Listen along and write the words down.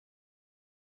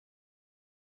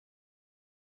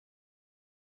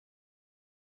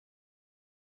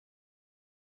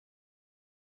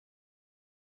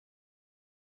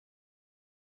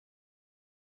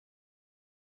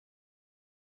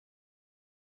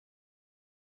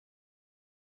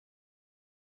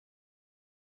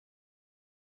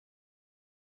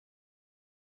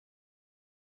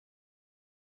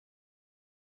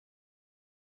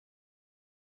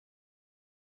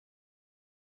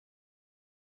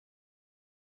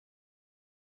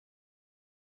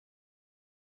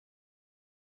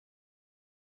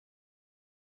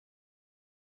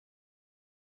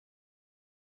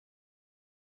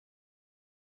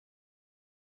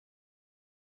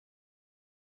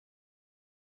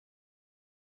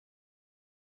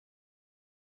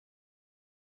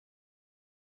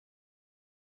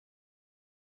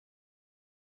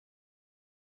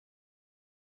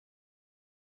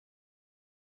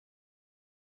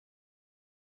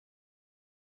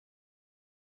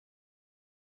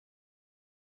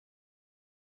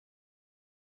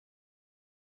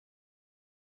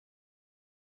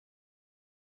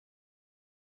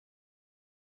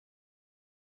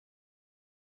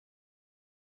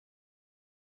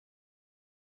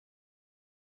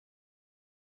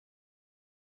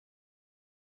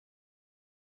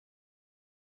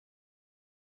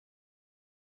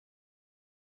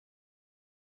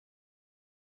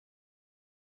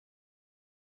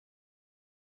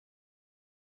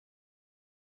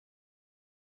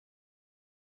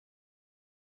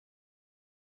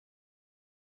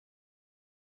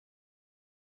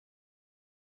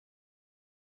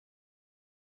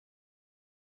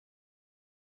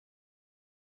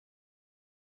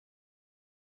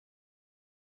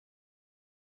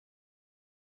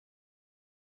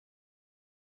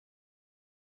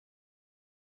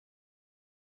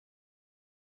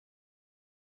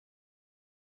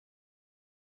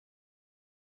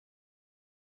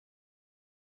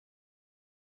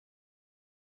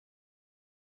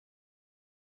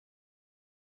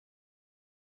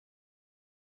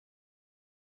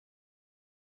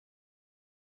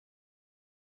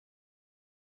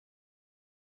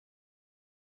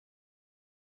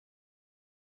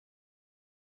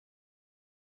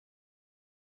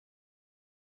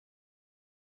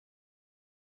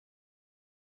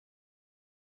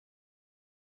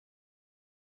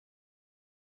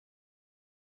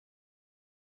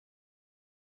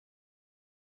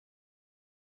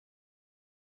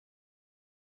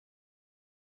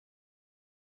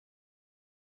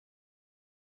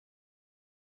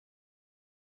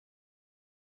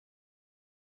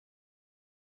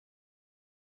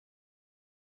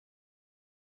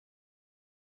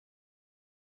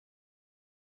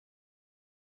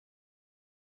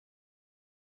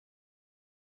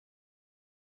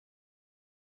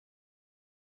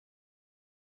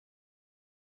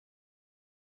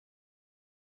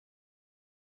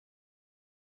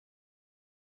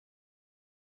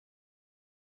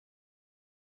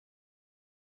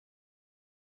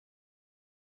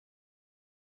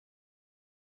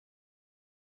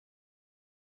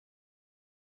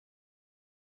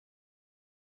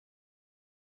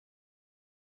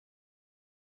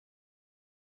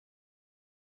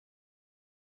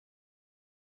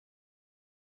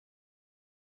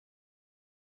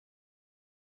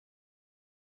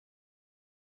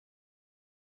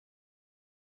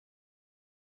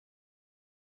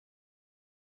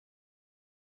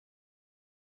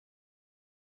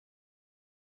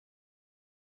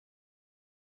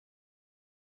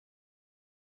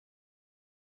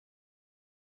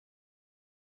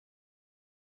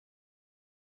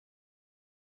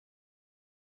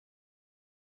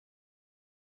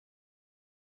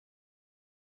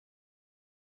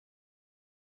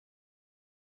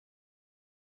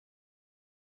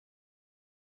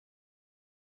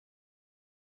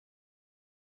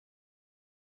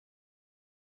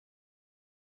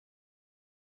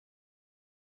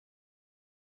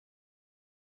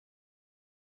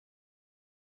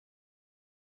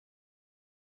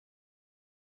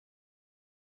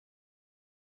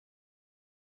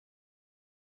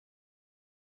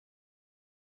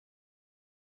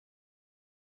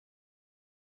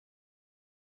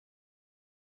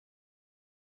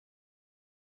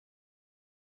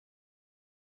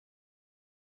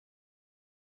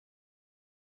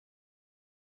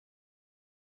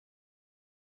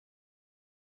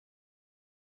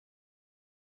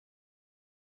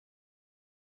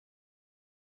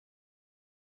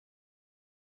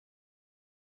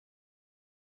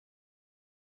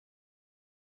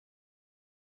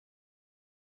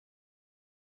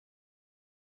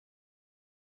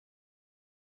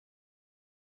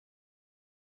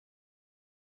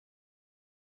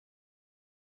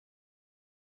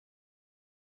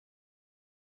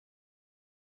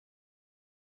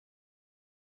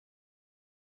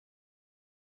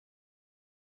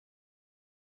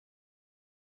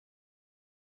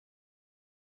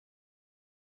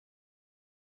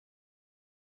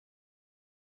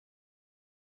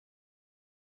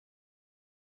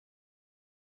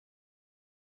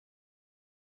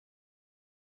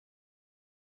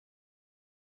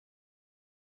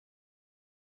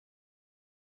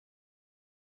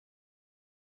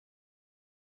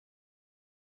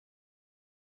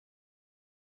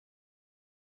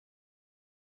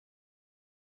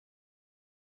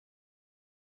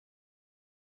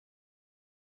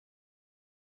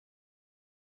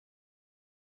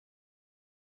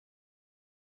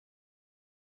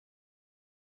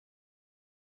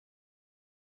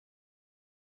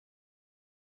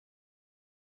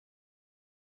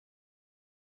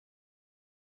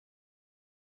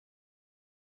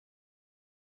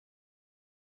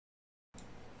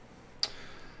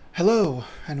Hello,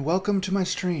 and welcome to my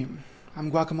stream.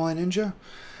 I'm Guacamole Ninja.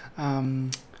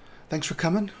 Thanks for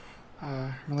coming.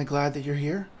 I'm really glad that you're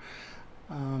here.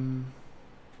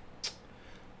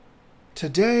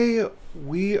 Today,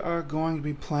 we are going to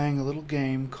be playing a little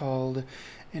game called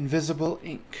Invisible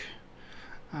Ink.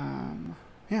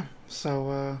 Yeah,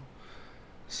 so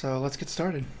let's get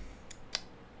started.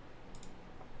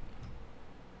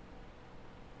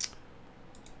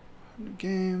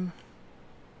 Game.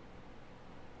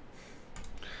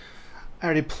 I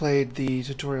already played the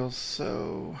tutorials,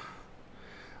 so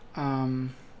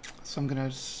I'm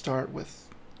gonna start with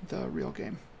the real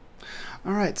game.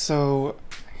 Alright, so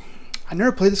I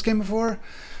never played this game before,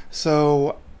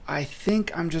 so I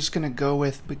think I'm just gonna go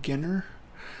with beginner.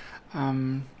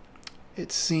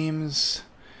 It seems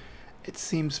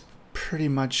pretty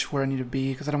much where I need to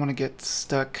be, because I don't want to get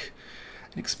stuck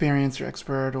in experienced or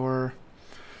expert or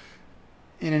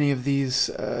in any of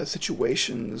these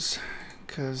situations,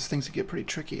 because things get pretty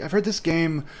tricky. I've heard this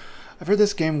game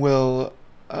will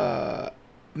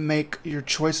make your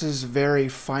choices very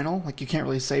final. Like, you can't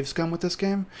really save scum with this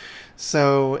game.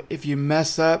 So if you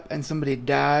mess up and somebody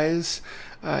dies,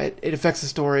 it affects the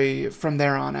story from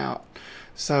there on out.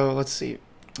 So let's see.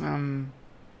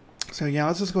 So yeah,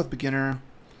 let's just go with beginner.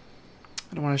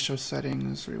 I don't want to show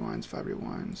settings, rewinds, 5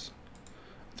 rewinds.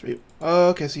 3. Oh,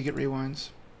 okay, so you get rewinds.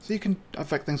 So you can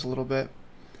affect things a little bit.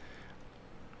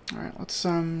 Alright, let's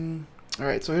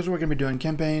alright, so here's what we're gonna be doing.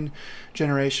 Campaign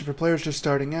generation for players just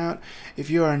starting out. If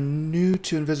you are new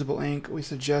to Invisible Ink, we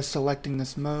suggest selecting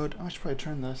this mode. Oh, I should probably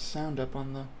turn the sound up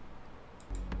on the...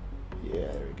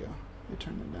 Yeah, there we go. I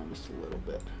turned it down just a little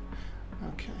bit.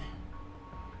 Okay.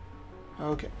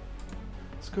 Okay.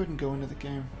 Let's go ahead and go into the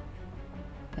game.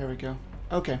 There we go.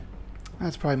 Okay.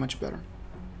 That's probably much better.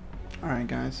 Alright,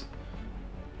 guys.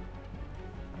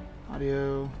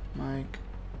 Audio, mic.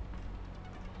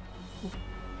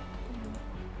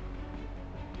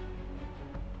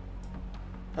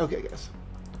 Okay, guys.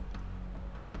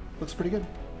 Looks pretty good.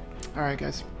 Alright,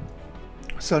 guys.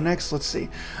 So next, let's see.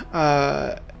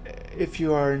 If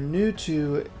you are new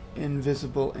to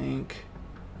Invisible Ink,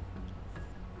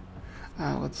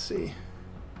 let's see.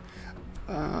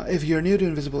 If you're new to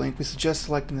Invisible Ink, we suggest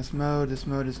selecting this mode. This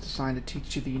mode is designed to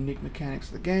teach you the unique mechanics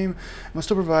of the game and will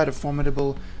still provide a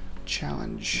formidable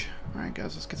challenge. Alright,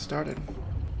 guys, let's get started.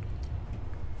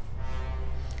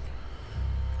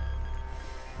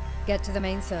 Get to the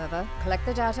main server, collect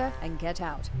the data, and get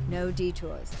out. No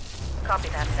detours. Copy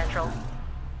that, Central.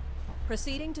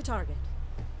 Proceeding to target.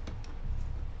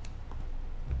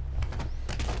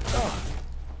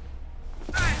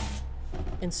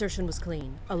 Insertion was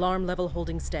clean. Alarm level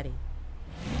holding steady.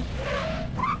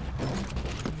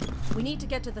 We need to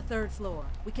get to the 3rd floor.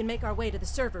 We can make our way to the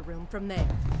server room from there.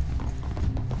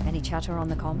 Any chatter on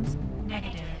the comms?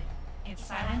 Negative. It's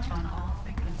silent on all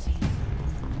frequencies.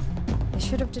 They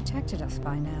should have detected us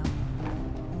by now.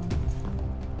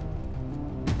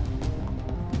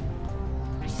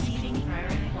 Receiving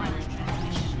priority wireless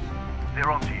transmission.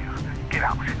 They're on to you. Get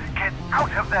out. Get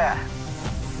out of there!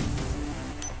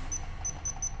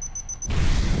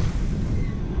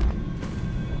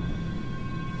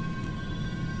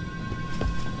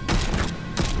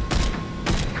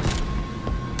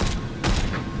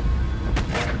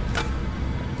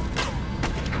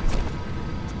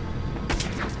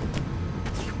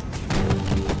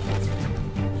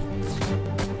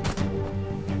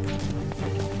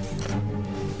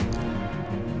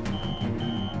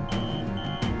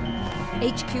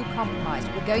 HQ compromised.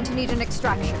 We're going to need an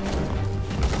extraction.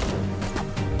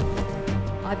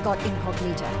 I've got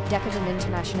Incognita. Deckard and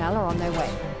International are on their way.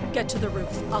 Get to the roof.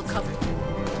 I'll cover you.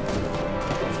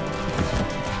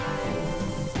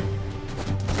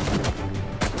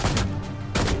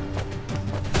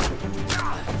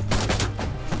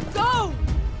 Go!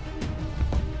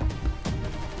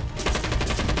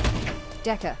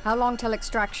 Deckard, how long till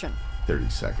extraction? 30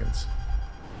 seconds.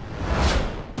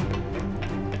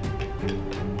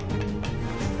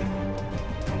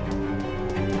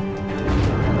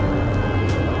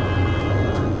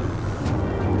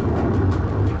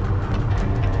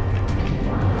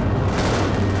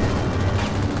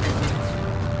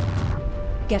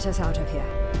 Get us out of here.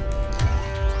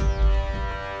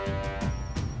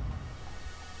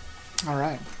 All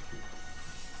right.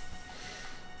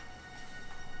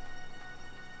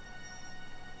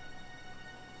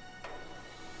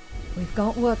 We've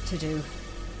got work to do.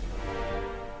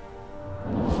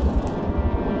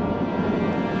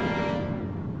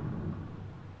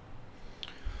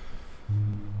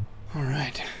 All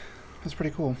right. That's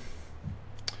pretty cool.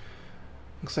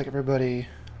 Looks like everybody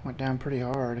went down pretty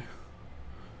hard.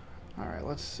 Alright,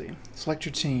 let's see. Select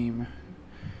your team.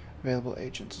 Available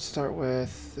agents. Let's start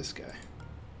with this guy.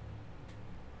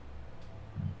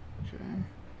 Okay.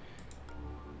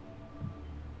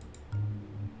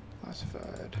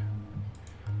 Classified.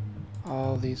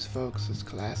 All these folks is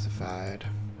classified.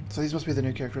 So these must be the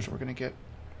new characters we're gonna get.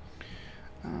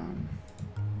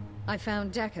 I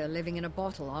found Decker living in a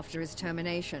bottle after his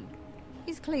termination.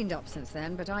 He's cleaned up since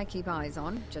then, but I keep eyes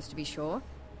on, just to be sure.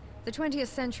 The 20th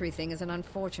century thing is an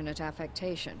unfortunate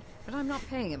affectation, but I'm not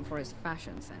paying him for his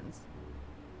fashion sense.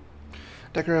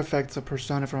 Decker affects a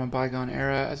persona from a bygone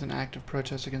era as an act of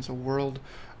protest against a world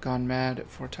gone mad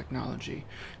for technology.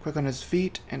 Quick on his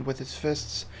feet and with his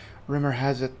fists, rumor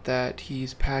has it that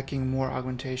he's packing more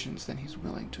augmentations than he's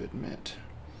willing to admit.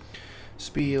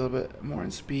 Speed, a little bit more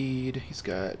in speed. He's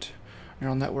got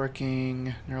neural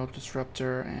networking, neural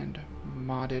disruptor, and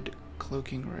modded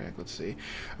cloaking rig. Let's see.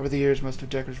 Over the years, most of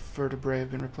Decker's vertebrae have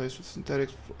been replaced with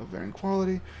synthetics of varying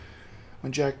quality.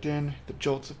 When jacked in, the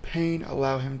jolts of pain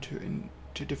allow him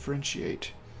to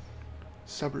differentiate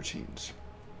subroutines.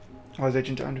 Allows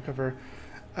agent to uncover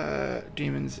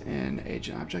demons in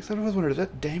agent objects. I've always wondered, is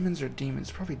that demons or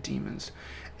demons? Probably demons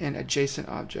in adjacent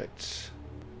objects.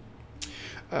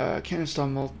 Can't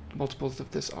install multiples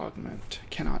of this augment.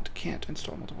 Can't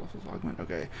install multiples of this augment.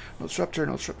 Okay. No disruptor.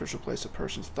 No disruptors replace a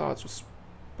person's thoughts with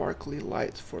sparkly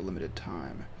lights for a limited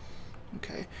time.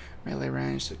 Okay. Melee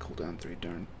range. They cooldown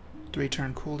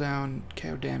 3-turn cooldown.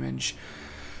 KO damage.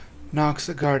 Knocks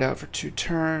a guard out for 2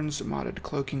 turns. Modded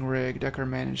cloaking rig. Decker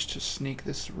managed to sneak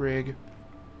this rig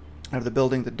out of the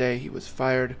building the day he was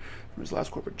fired from his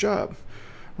last corporate job.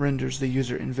 Renders the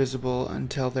user invisible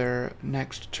until their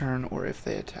next turn or if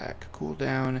they attack.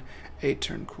 Cooldown,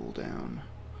 8-turn cooldown.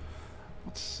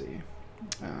 Let's see.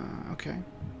 Okay.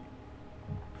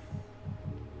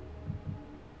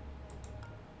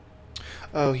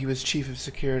 Oh, he was chief of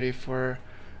security for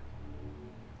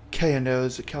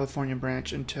K&O's California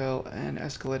branch until an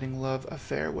escalating love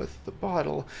affair with the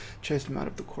bottle chased him out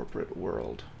of the corporate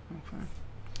world. Okay.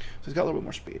 So he's got a little bit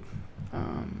more speed.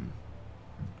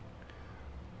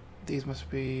 These must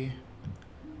be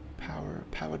power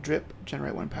drip,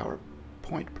 generate 1 power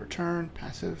point per turn,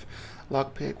 passive,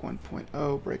 lockpick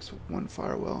 1.0, breaks 1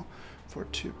 firewall for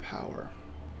 2 power.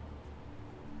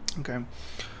 Okay,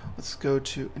 let's go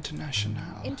to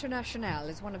International. International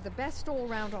is one of the best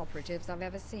all-round operatives I've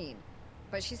ever seen,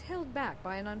 but she's held back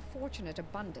by an unfortunate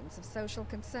abundance of social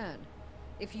concern.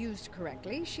 If used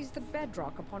correctly, she's the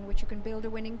bedrock upon which you can build a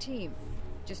winning team.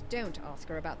 Just don't ask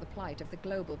her about the plight of the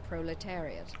global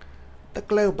proletariat. The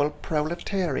global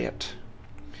proletariat.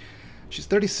 She's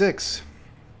 36.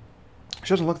 She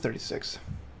doesn't look 36.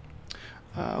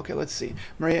 Okay, let's see.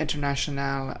 Maria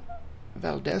International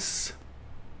Valdez.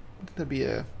 There'd be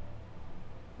a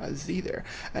Z there.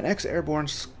 An ex-airborne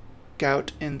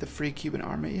scout in the Free Cuban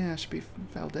Army. Yeah, it should be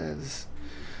Valdez.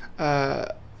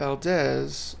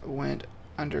 Valdez went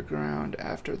underground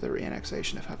after the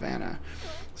reannexation of Havana.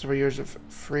 Several years of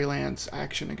freelance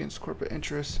action against corporate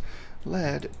interests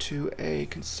led to a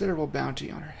considerable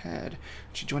bounty on her head.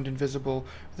 She joined Invisible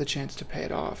with a chance to pay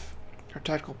it off. Her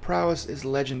tactical prowess is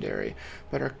legendary,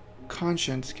 but her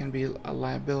conscience can be a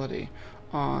liability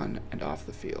on and off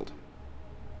the field.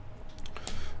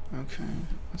 Okay,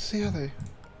 let's see how they...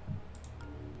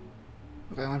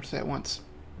 Okay, I'll have to say it once.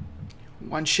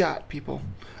 One shot, people.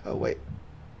 Oh, wait.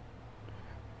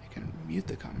 You can mute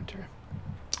the commentary.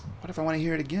 What if I want to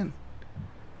hear it again?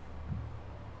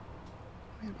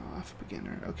 Man off,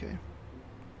 beginner. Okay.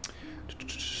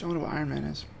 I wonder what Iron Man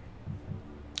is.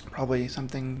 Probably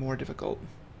something more difficult.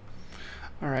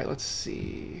 Alright, let's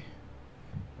see.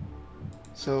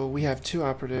 So we have 2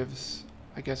 operatives,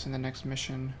 I guess, in the next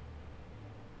mission.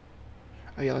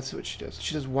 Oh yeah, let's see what she does.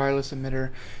 She does wireless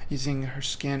emitter using her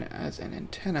skin as an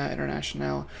antenna.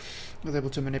 International was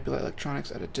able to manipulate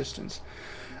electronics at a distance.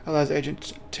 Allows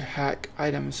agents to hack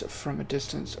items from a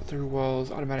distance through walls.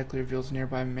 Automatically reveals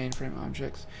nearby mainframe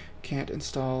objects. Can't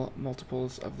install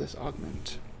multiples of this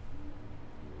augment.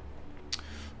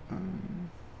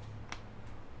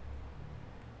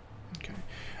 Okay.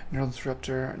 Neural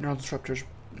disruptor. Neural disruptors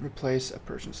replace a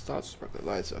person's thoughts with sparkly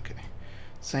lights. Okay.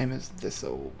 Same as this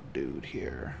old dude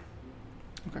here.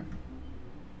 Okay.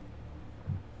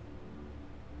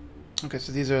 Okay,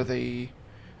 so these are the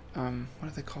what do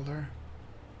they call her?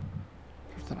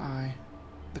 With an I.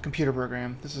 The computer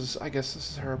program. This is, I guess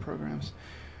this is her programs.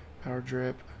 Power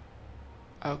drip.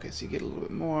 Okay, so you get a little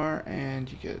bit more,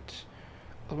 and you get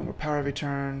a little bit more power every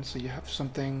turn, so you have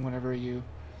something whenever you,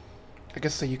 I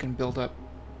guess so you can build up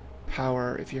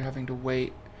power if you're having to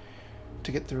wait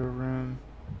to get through a room,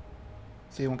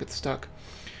 so you won't get stuck.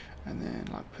 And then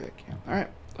lockpick, yeah.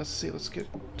 Alright, let's see. Let's get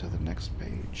to the next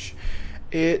page.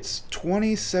 It's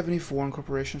 2074 and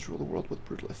corporations rule the world with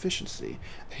brutal efficiency.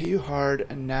 They hit you hard,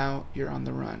 and now you're on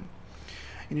the run.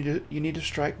 You need to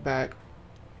strike back,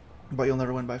 but you'll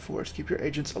never win by force. Keep your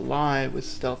agents alive with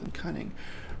stealth and cunning.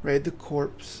 Raid the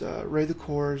core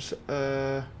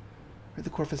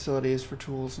facilities for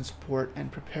tools and support,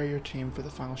 and prepare your team for the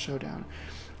final showdown.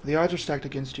 The odds are stacked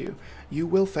against you. You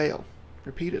will fail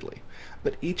repeatedly,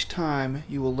 but each time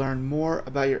you will learn more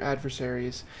about your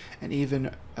adversaries, and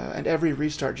every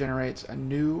restart generates a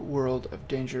new world of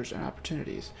dangers and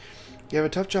opportunities. You have a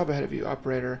tough job ahead of you,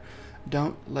 operator.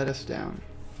 Don't let us down.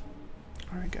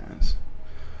 Alright, guys.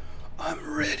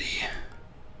 I'm ready.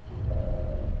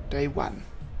 Day 1.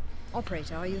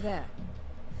 Operator, are you there?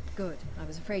 Good. I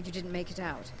was afraid you didn't make it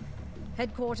out.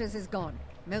 Headquarters is gone.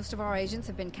 Most of our agents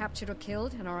have been captured or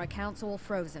killed, and our accounts all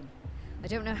frozen. I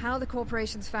don't know how the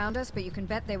corporations found us, but you can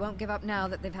bet they won't give up now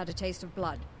that they've had a taste of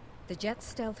blood. The Jet's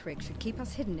stealth rig should keep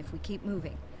us hidden if we keep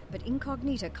moving, but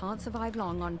Incognita can't survive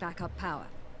long on backup power.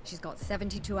 She's got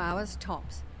 72 hours,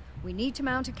 tops. We need to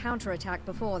mount a counterattack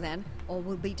before then, or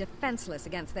we'll be defenseless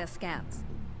against their scans.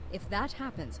 If that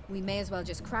happens, we may as well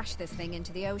just crash this thing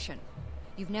into the ocean.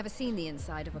 You've never seen the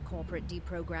inside of a corporate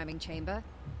deprogramming chamber.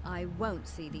 I won't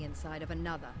see the inside of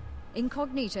another.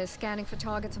 Incognita is scanning for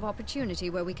targets of opportunity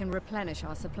where we can replenish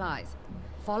our supplies.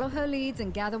 Follow her leads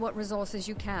and gather what resources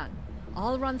you can.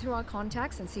 I'll run through our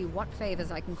contacts and see what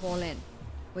favors I can call in.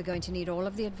 We're going to need all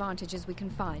of the advantages we can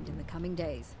find in the coming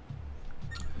days.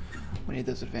 We need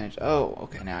those advantages. Oh,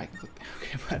 okay, now I can click.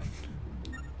 Okay, but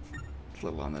it's a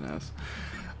little on the nose.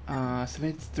 So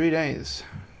it's 3 days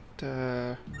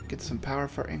to get some power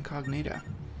for Incognita.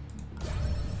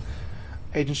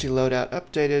 Agency loadout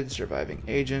updated. Surviving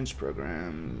agents,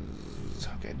 programs.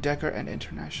 Okay, Decker and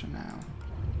International.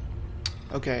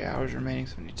 Okay, hours remaining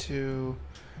 72.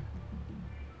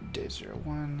 Day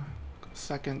 01.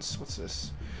 Seconds. What's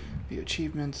this? View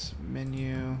achievements.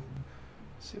 Menu.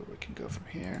 See where we can go from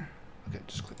here. Okay,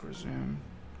 just click resume.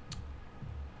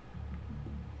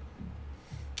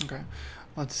 Okay,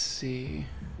 let's see.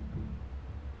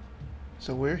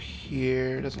 So we're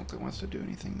here. It doesn't look like it wants to do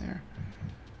anything there.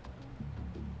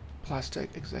 Plastic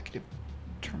executive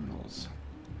terminals.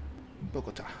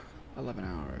 Bogota. 11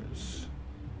 hours.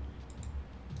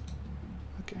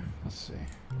 Okay, let's see.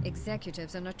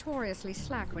 Executives are notoriously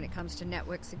slack when it comes to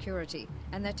network security,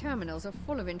 and their terminals are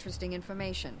full of interesting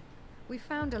information. We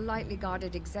found a lightly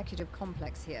guarded executive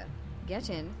complex here. Get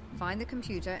in, find the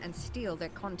computer, and steal their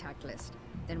contact list.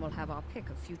 Then we'll have our pick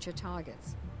of future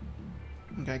targets.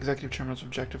 Okay, executive terminals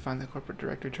objective. Find the corporate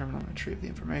directory terminal and retrieve the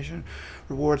information.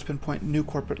 Rewards pinpoint new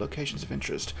corporate locations of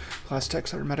interest. Class Tech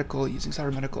Cybermedical. Using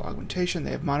cybermedical augmentation,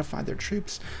 they have modified their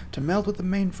troops to meld with the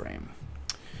mainframe.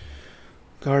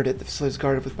 Guarded. The facility is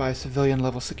guarded with by civilian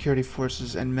level security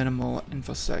forces and minimal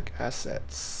infosec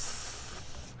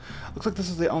assets. Looks like this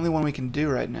is the only one we can do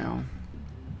right now.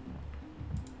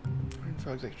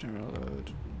 Info executive terminal.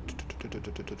 Okay,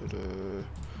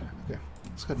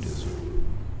 let's go ahead and do this one.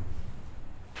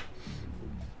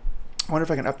 I wonder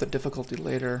if I can up the difficulty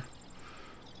later.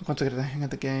 Once I get to the hang of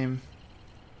the game.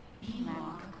 Email